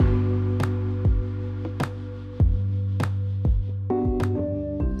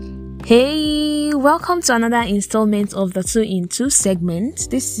Hey, welcome to another installment of the 2 in 2 segment.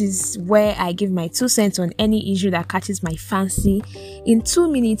 This is where I give my 2 cents on any issue that catches my fancy in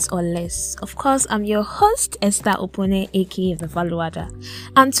 2 minutes or less. Of course, I'm your host, Esther Opone, aka The Valuada.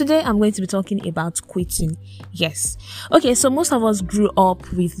 And today I'm going to be talking about quitting. Yes. Okay, so most of us grew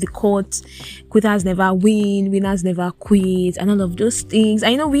up with the quote, quitters never win, winners never quit, and all of those things.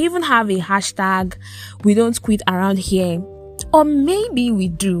 I know we even have a hashtag, we don't quit around here. Or maybe we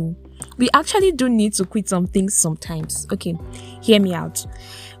do. We actually do need to quit some things sometimes. Okay, hear me out.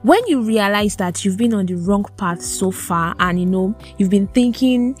 When you realize that you've been on the wrong path so far and you've been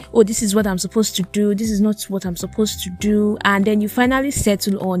thinking, oh, this is what I'm supposed to do, this is not what I'm supposed to do, and then you finally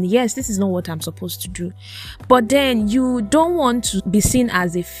settle on, yes, this is not what I'm supposed to do. But then you don't want to be seen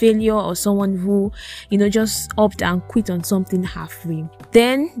as a failure or someone who, just upped and quit on something halfway.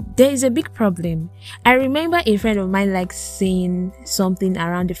 Then there is a big problem. I remember a friend of mine like saying something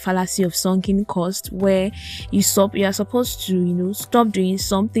around the fallacy of sunken cost, where you are supposed to, stop doing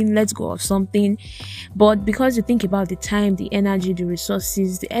something, let go of something, but because you think about the time, the energy, the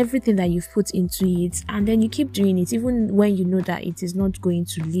resources, everything that you've put into it, and then you keep doing it even when you know that it is not going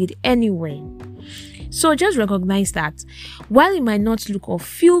to lead anywhere. So just recognize that while it might not look or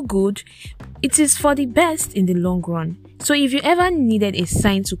feel good, it is for the best in the long run. So if you ever needed a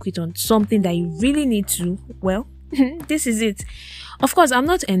sign to quit on something that you really need to, well, this is it. Of course, I'm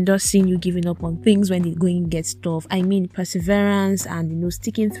not endorsing you giving up on things when the going gets tough. I mean perseverance and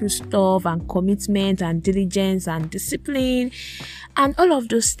sticking through stuff and commitment and diligence and discipline and all of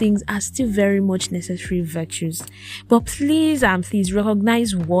those things are still very much necessary virtues. But please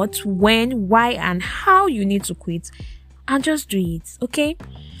recognize what, when, why and how you need to quit and just do it, okay?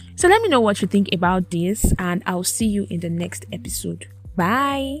 So let me know what you think about this and I'll see you in the next episode.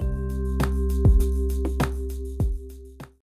 Bye.